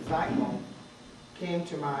Zyko came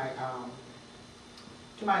to my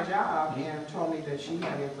job and told me that she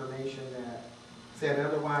had information that said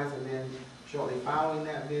otherwise, and then shortly following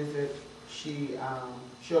that visit, she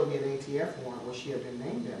showed me an ATF warrant where she had been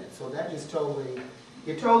named in it. So that just totally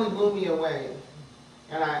blew me away.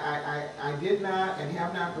 And I did not and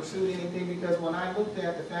have not pursued anything, because when I looked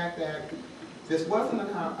at the fact that this wasn't a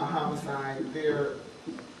homicide,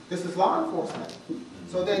 this is law enforcement.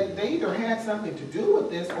 So they either had something to do with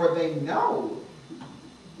this, or they know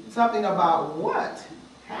something about what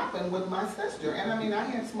happened with my sister. And I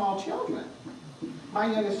had small children. My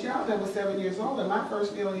youngest child that was 7 years old, and my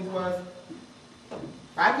first feelings was, if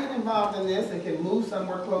I get involved in this and can move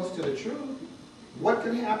somewhere close to the truth, what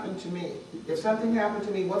could happen to me? If something happened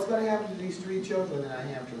to me, what's going to happen to these 3 children that I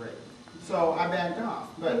have to raise? So I backed off.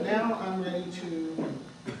 But now I'm ready to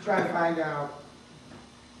try to find out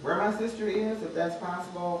where my sister is, if that's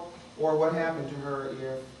possible, or what happened to her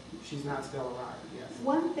if she's not still alive. Yes.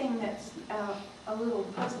 One thing that's a little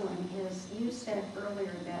puzzling is you said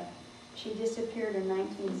earlier that She disappeared in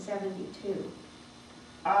 1972.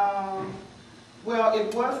 Well,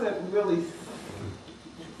 it wasn't really,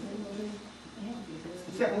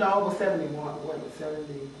 no, it was 71, what,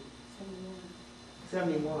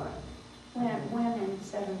 71. When in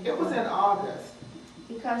 71? It was in August.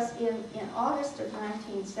 Because in August of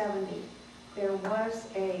 1970, there was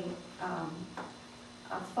a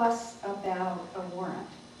fuss about a warrant,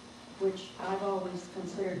 which I've always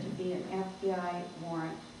considered to be an FBI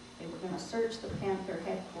warrant. They were going to search the Panther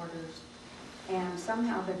headquarters, and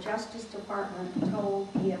somehow the Justice Department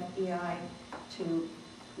told the FBI to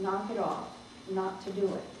knock it off, not to do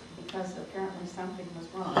it, because apparently something was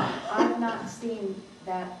wrong. I've not seen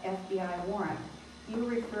that FBI warrant. You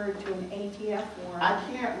referred to an ATF warrant. I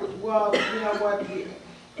can't, well, you know what,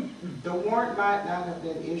 the warrant might not have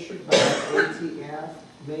been issued by ATF.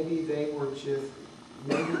 Maybe they were just,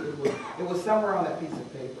 maybe it was somewhere on that piece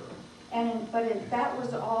of paper. That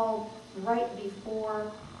was all right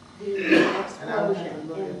before the explosion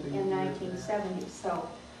in 1970. So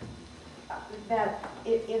that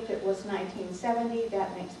if it was 1970,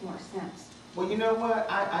 that makes more sense. Well, you know what?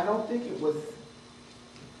 I don't think it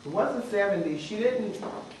wasn't 70.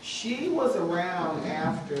 She was around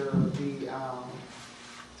after the,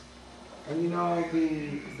 and you know,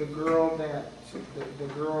 the girl that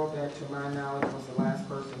to my knowledge was the last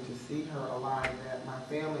person to see her alive that my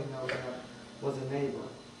family knows of was a neighbor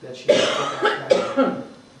that she was.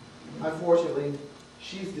 Unfortunately,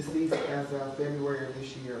 she's deceased as of February of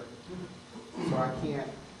this year. So I can't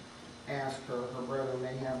ask her. Her brother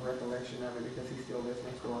may have recollection of it because he still lives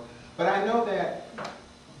next door. But I know that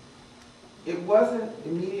it wasn't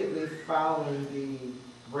immediately following the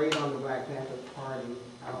raid on the Black Panther Party.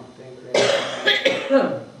 I don't think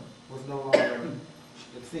that was no longer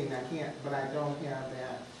seen. I can't, but I don't have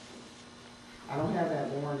that. I don't have that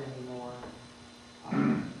warrant anymore.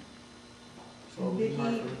 So Vicki,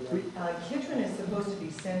 Kitron is supposed to be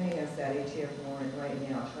sending us that ATF warrant right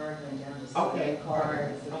now, charging down to Okay.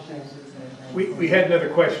 cars. Okay. We had another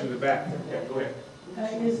question in the back. Yeah, go ahead.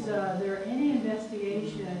 Is there any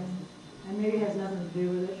investigation, and maybe it has nothing to do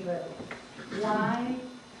with it, but why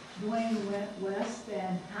Dwayne went west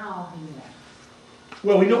and how he went?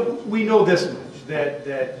 Well, we know this much,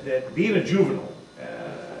 that being a juvenile,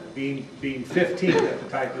 being 15 at the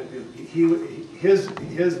time,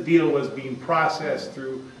 his deal was being processed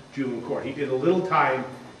through juvenile court. He did a little time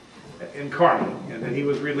in Kearney, and then he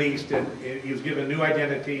was released, and he was given a new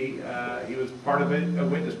identity. He was part of a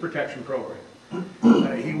witness protection program.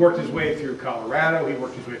 He worked his way through Colorado. He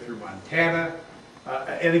worked his way through Montana.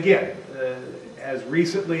 And again, as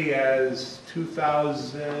recently as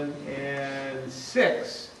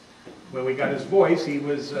 2006, when we got his voice, he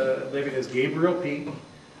was living as Gabriel Peak.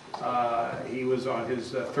 He was on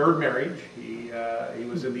his third marriage. He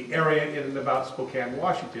was in the area in and about Spokane,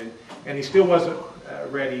 Washington, and he still wasn't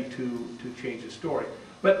ready to change his story.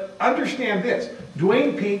 But understand this,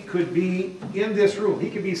 Dwayne Peak could be in this room.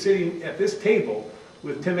 He could be sitting at this table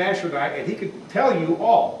with Tim Ashford and I, and he could tell you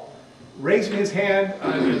all, raising his hand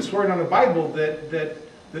and swearing on the Bible, that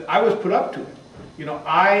I was put up to it. You know,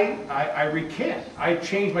 I recant. I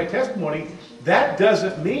changed my testimony. That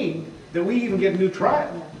doesn't mean that we even get a new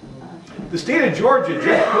trial. The state of Georgia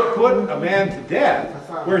just put a man to death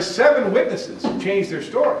where 7 witnesses changed their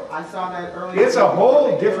story. I saw that earlier. It's a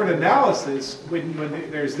whole different analysis when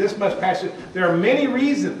there's this much passion. There are many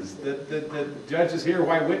reasons that judges hear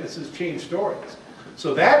why witnesses change stories.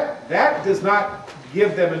 So that does not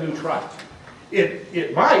give them a new trial.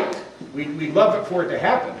 It might. We'd love it for it to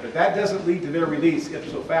happen, but that doesn't lead to their release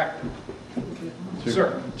ipso facto.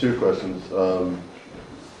 Sir? 2 questions.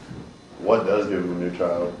 What does give them a new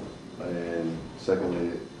trial? And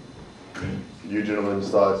secondly, you gentlemen's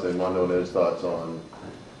thoughts and Wando and Ed's thoughts on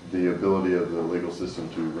the ability of the legal system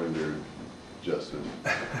to render justice.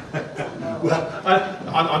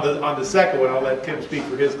 Well, on the second one, I'll let Tim speak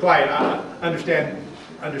for his client.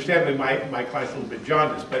 Understandably, my client's a little bit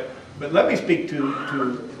jaundiced, but let me speak to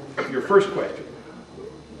your first question.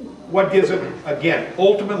 What gives them, again,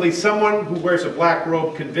 ultimately someone who wears a black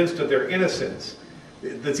robe convinced of their innocence,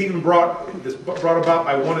 that's even brought about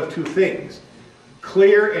by one of 2 things.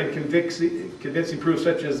 Clear and convincing proof,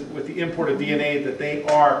 such as with the import of DNA, that they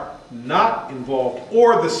are not involved,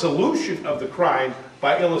 or the solution of the crime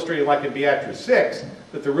by illustrating, like in Beatrice 6,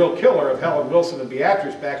 that the real killer of Helen Wilson and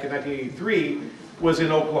Beatrice back in 1983 was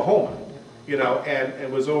in Oklahoma, you know,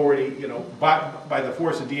 and was already, you know, by the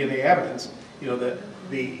force of DNA evidence, you know,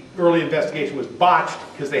 the early investigation was botched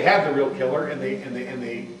because they had the real killer and they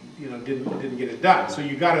you know, didn't get it done. So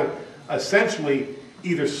you got to essentially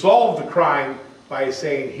either solve the crime by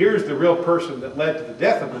saying, here's the real person that led to the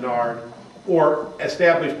death of Menard, or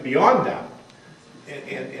established beyond doubt.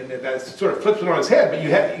 And that sort of flips it on its head, but you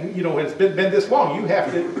have, you know, it's been this long, you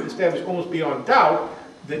have to establish almost beyond doubt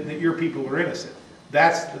that your people were innocent.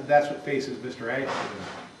 That's what faces Mr. Ashford.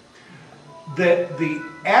 The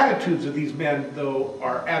attitudes of these men, though,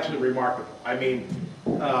 are absolutely remarkable. I mean,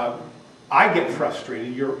 I get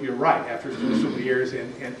frustrated, you're right, after so many years,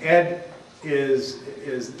 and Ed is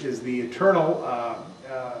the eternal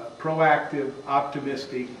proactive,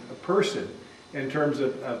 optimistic person in terms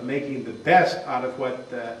of making the best out of what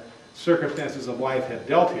the circumstances of life have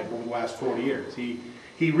dealt him over the last 40 years.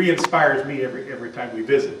 He re-inspires me every time we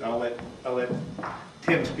visit. I'll let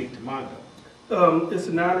Tim speak to Mondo. It's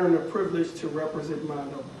an honor and a privilege to represent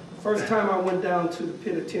Mondo. First time I went down to the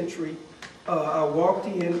penitentiary, I walked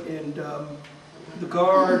in and the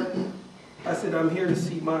guard, I said, I'm here to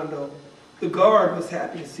see Mondo. The guard was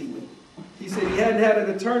happy to see me. He said he hadn't had an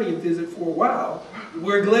attorney visit for a while.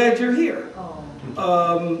 We're glad you're here.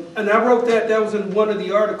 And I wrote that was in one of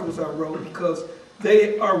the articles I wrote because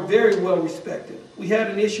they are very well respected. We had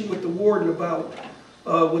an issue with the warden about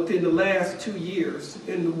within the last 2 years.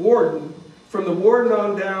 And the warden, from the warden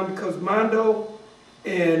on down, because Mondo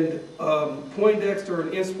and Poindexter are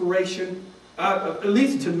an inspiration, at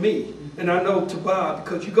least to me, and I know to Bob,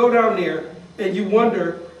 because you go down there and you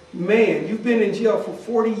wonder, man, you've been in jail for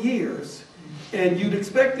 40 years, and you'd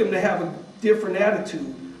expect them to have a different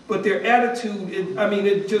attitude. But their attitude,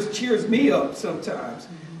 it just cheers me up sometimes.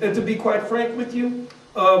 And to be quite frank with you,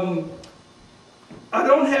 I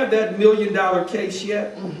don't have that $1 million case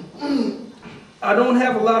yet. I don't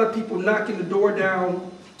have a lot of people knocking the door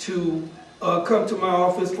down to come to my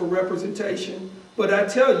office for representation. But I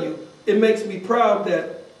tell you, it makes me proud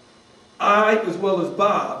that I, as well as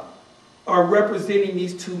Bob, are representing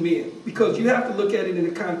these two men. Because you have to look at it in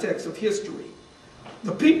the context of history.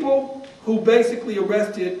 The people who basically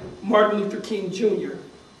arrested Martin Luther King Jr.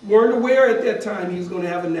 weren't aware at that time he was going to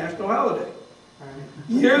have a national holiday.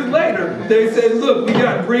 Years later, they said, look, we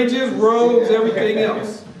got bridges, roads, everything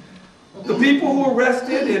else. The people who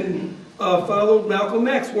arrested and followed Malcolm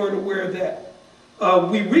X weren't aware of that.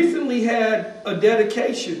 We recently had a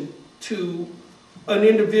dedication to an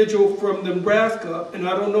individual from Nebraska, and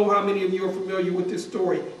I don't know how many of you are familiar with this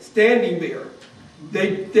story, Standing Bear.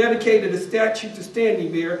 They dedicated a statue to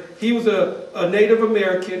Standing Bear. He was a Native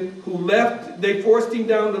American who left. They forced him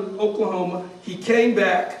down to Oklahoma. He came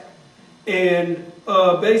back, and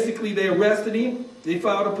basically they arrested him. They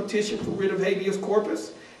filed a petition for writ of habeas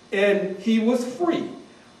corpus, and he was free.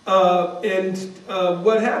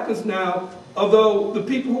 What happens now, although the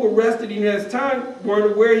people who arrested him at his time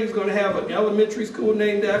weren't aware he was going to have an elementary school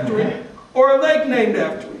named after him or a lake named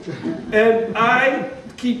after him. And I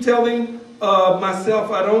keep telling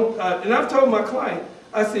myself, and I've told my client,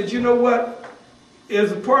 I said, you know what,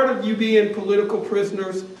 as a part of you being political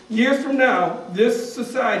prisoners, years from now, this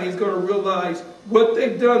society is going to realize what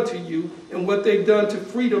they've done to you and what they've done to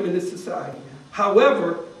freedom in this society.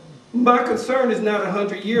 However, my concern is not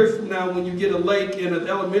 100 years from now when you get a lake and an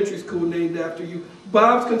elementary school named after you.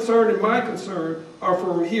 Bob's concern and my concern are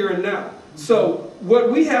for here and now. So what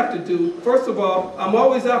we have to do, first of all, I'm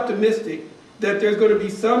always optimistic that there's going to be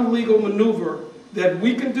some legal maneuver that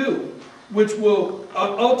we can do which will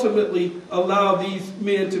ultimately allow these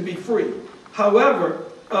men to be free. However,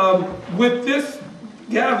 with this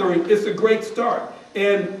gathering, it's a great start.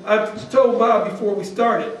 And I told Bob before we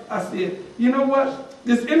started, I said, you know what?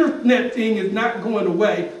 This internet thing is not going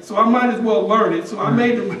away, so I might as well learn it. So I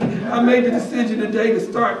made the decision today to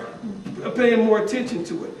start paying more attention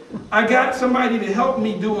to it. I got somebody to help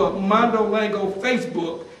me do a Mondo Lango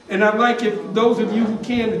Facebook, and I'd like if those of you who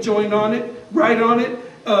can to join on it, write on it.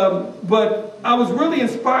 But I was really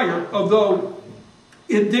inspired, although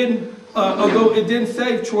it didn't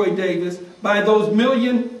save Troy Davis, by those 1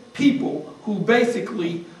 million people who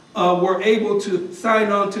basically were able to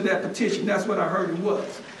sign on to that petition. That's what I heard it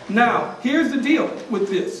was. Now, here's the deal with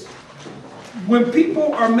this. When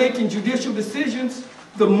people are making judicial decisions,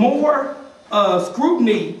 the more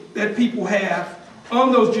scrutiny that people have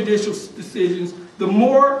on those judicial decisions, the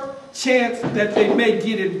more chance that they may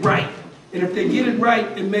get it right. And if they get it right,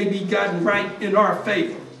 it may be gotten right in our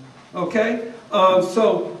favor. Okay?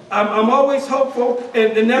 So I'm always hopeful,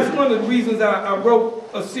 and that's one of the reasons I wrote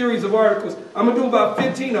a series of articles. I'm going to do about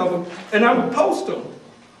 15 of them, and I'm going to post them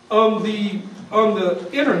on the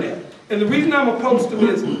internet. And the reason I'm going to post them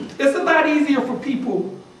is it's a lot easier for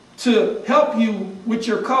people to help you with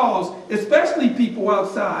your cause, especially people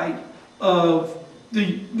outside of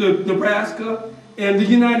the Nebraska and the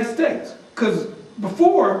United States. Because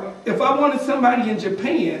before, if I wanted somebody in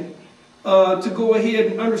Japan, to go ahead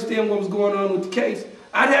and understand what was going on with the case,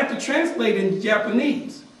 I'd have to translate in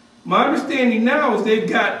Japanese. My understanding now is they've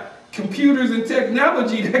got computers and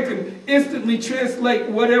technology that can instantly translate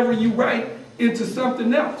whatever you write into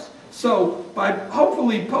something else. So by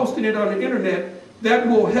hopefully posting it on the internet, that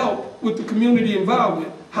will help with the community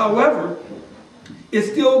involvement. However,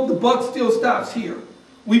 the buck still stops here.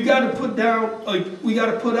 We've got to put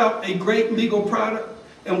out a great legal product,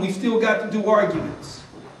 and we still got to do arguments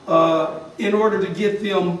in order to get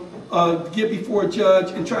them get before a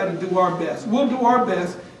judge and try to do our best. We'll do our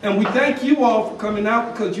best, and we thank you all for coming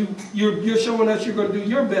out, because you're showing us you're going to do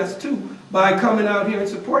your best too by coming out here and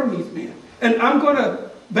supporting these men. And I'm going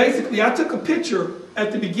to basically, I took a picture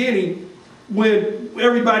at the beginning when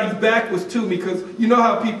everybody's back was to me, because you know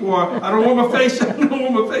how people are. I don't want my face shown, I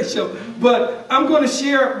don't want my face shown. But I'm going to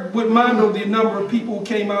share with Mondo the number of people who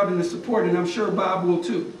came out in the support, and I'm sure Bob will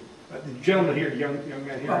too. The gentleman here, young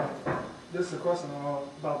man here. This is a question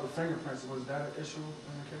about the fingerprints. Was that an issue in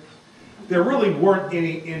the case? There really weren't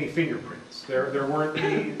any fingerprints. There weren't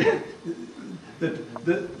any.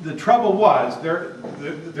 The trouble was there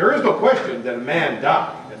is no question that a man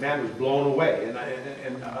died. A man was blown away,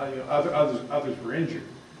 and you know, others were injured.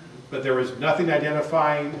 But there was nothing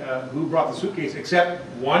identifying who brought the suitcase, except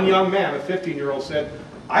one young man, a 15-year-old, said,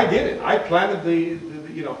 "I did it. I planted the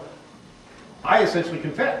you know, I essentially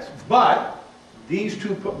confessed." But these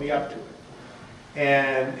two put me up to it,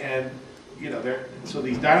 and you know, so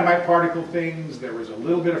these dynamite particle things. There was a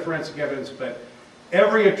little bit of forensic evidence, but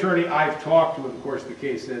every attorney I've talked to in the course of the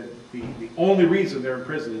case said the only reason they're in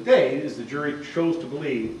prison today is the jury chose to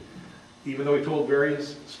believe, even though he told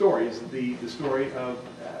various stories, the story of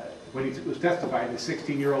when he was testifying, the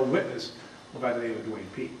 16-year-old witness by the name of Dwayne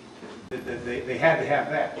Peak. They had to have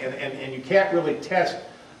that, and you can't really test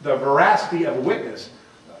the veracity of a witness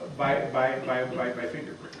by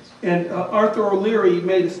fingerprints. And Arthur O'Leary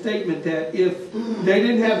made a statement that if they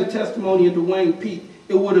didn't have the testimony of Dwayne Peak,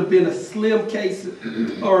 it would have been a slim case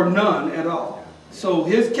or none at all. So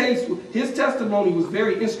his testimony was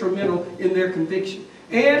very instrumental in their conviction.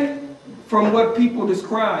 And from what people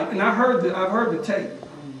described, and I've heard the tape,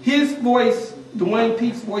 his voice, Dwayne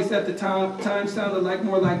Peak's voice at the time sounded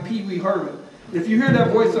more like Pee Wee Herman. If you hear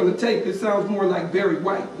that voice on the tape, it sounds more like Barry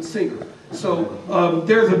White, the singer. So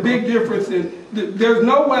there's a big difference there's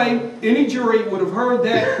no way any jury would have heard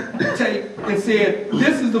that tape and said,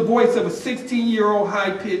 this is the voice of a 16-year-old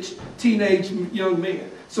high-pitched teenage young man.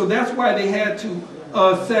 So that's why they had to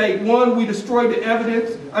say, one, we destroyed the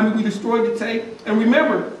evidence, we destroyed the tape. And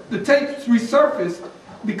remember, the tape resurfaced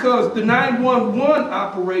because the 911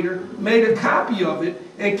 operator made a copy of it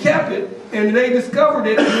and kept it, and they discovered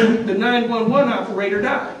it when the 911 operator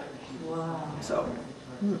died. Wow. So.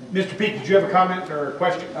 Mr. Peak, did you have a comment or a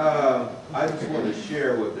question? I just want to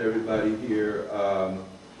share with everybody here.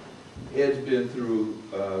 Ed's been through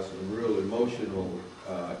some real emotional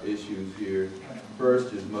issues here.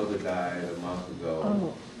 First, his mother died a month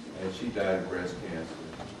ago, and she died of breast cancer.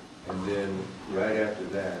 And then right after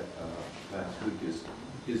that, last week,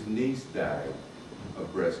 his niece died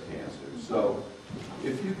of breast cancer. So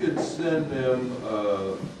if you could send them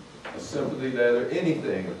a sympathy letter,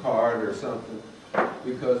 anything, a card or something,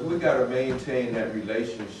 because we got to maintain that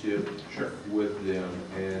relationship with them,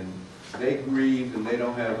 and they grieve and they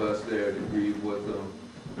don't have us there to grieve with them,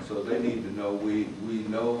 so they need to know we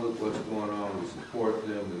know what's going on, we support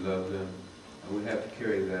them, we love them, and we have to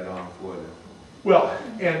carry that on for them. Well,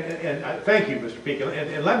 and thank you, Mr. Peak,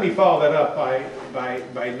 and let me follow that up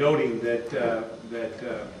by noting that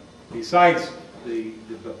besides the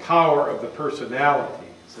power of the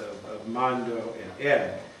personalities of Mondo and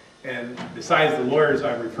Ed, and besides the lawyers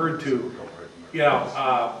I've referred to, you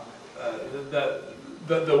know,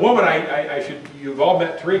 the woman you've all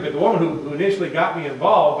met Tariq, but the woman who initially got me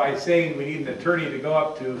involved by saying we need an attorney to go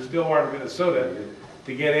up to Stillwater, Minnesota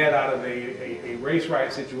to get Ed out of a race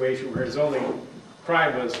riot situation where his only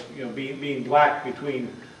crime was, you know, being black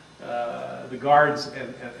between the guards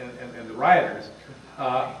and the rioters,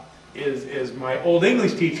 is my old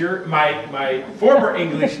English teacher, my former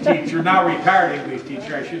English teacher, now retired English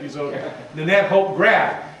teacher, I should be so, Nanette Hope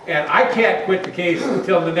Graff. And I can't quit the case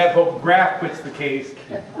until Nanette Hope Graff quits the case.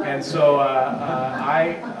 And so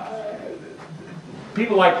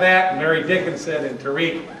people like that, Mary Dickinson and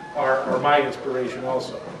Tariq, are my inspiration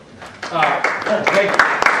also. Thank you.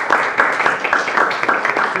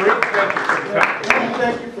 Tariq, thank you for coming.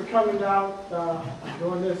 Thank you for coming out,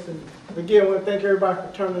 doing this. And again, I want to thank everybody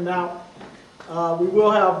for turning out. We will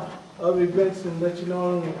have other events and let you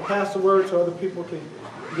know, and pass the word so other people can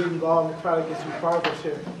get involved and try to get some progress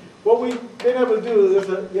here. What we've been able to do is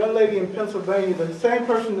there's a young lady in Pennsylvania, the same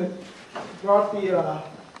person that brought the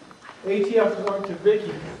ATF report to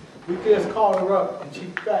Vicki, we just called her up and she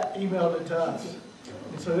emailed it to us.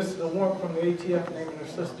 And so this is a warrant from the ATF naming her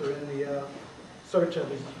sister in the search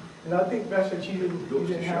of it. And I think Beth said you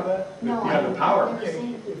didn't have that? No, You have the power. I've never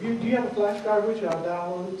seen it. Do you have a flash drive with you? I'll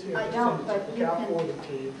download it to you. I don't, but you I'll can- forward it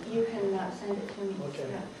to you. You can send it to me. Okay.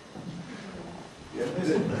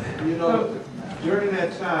 Yeah. You know, during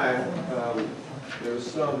that time, there was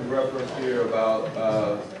some reference here about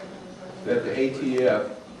that the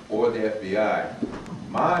ATF or the FBI.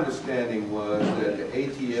 My understanding was that the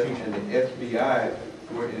ATF and the FBI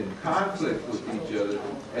were in conflict with each other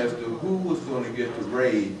as to who was going to get to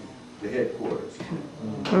raid the headquarters.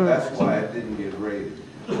 That's why it didn't get raided.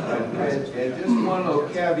 And just one little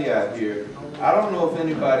caveat here, I don't know if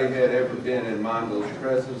anybody had ever been in Mondo's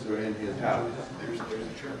presence or in his house.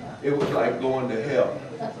 It was like going to hell.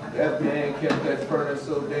 That man kept that furnace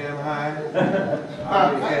so damn high.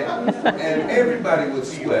 I mean, and everybody would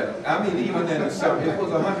sweat. I mean, even in the summer, it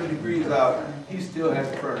was 100 degrees out, he still had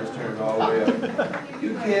the furnace turned all the way up.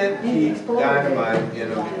 You can't keep dynamite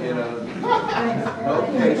in a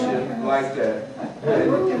location like that.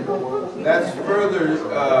 And that's further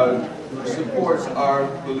supports our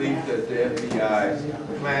belief that the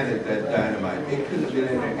FBI planted that dynamite. It couldn't have been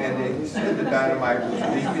in there, and they said the dynamite was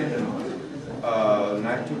leaking,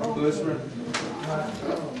 nitroglycerin.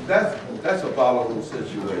 That's a volatile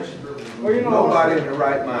situation. Well, you know, Nobody in the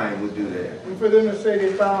right mind would do that. and for them to say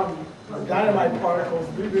they found dynamite particles,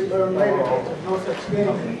 we would learn later that there's no such thing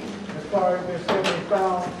as far as they said they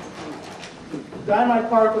found dynamite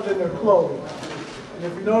particles in their clothing. And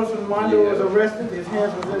if you notice when Mondo was arrested, his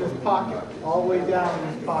hands was in his pocket, all the way down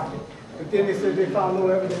in his pocket. But then they said they found no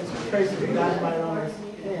evidence of traces of dynamite on his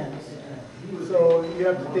hands. So you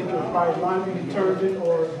have to think it was probably laundry detergent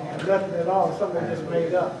or nothing at all, something they just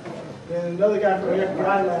made up. Then another guy from the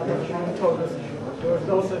FBI lab told us there was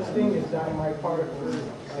no such thing as dynamite particles.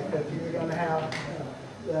 Like that you were going to have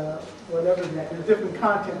whatever, the different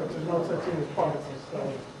content, but there's no such thing as particles. So,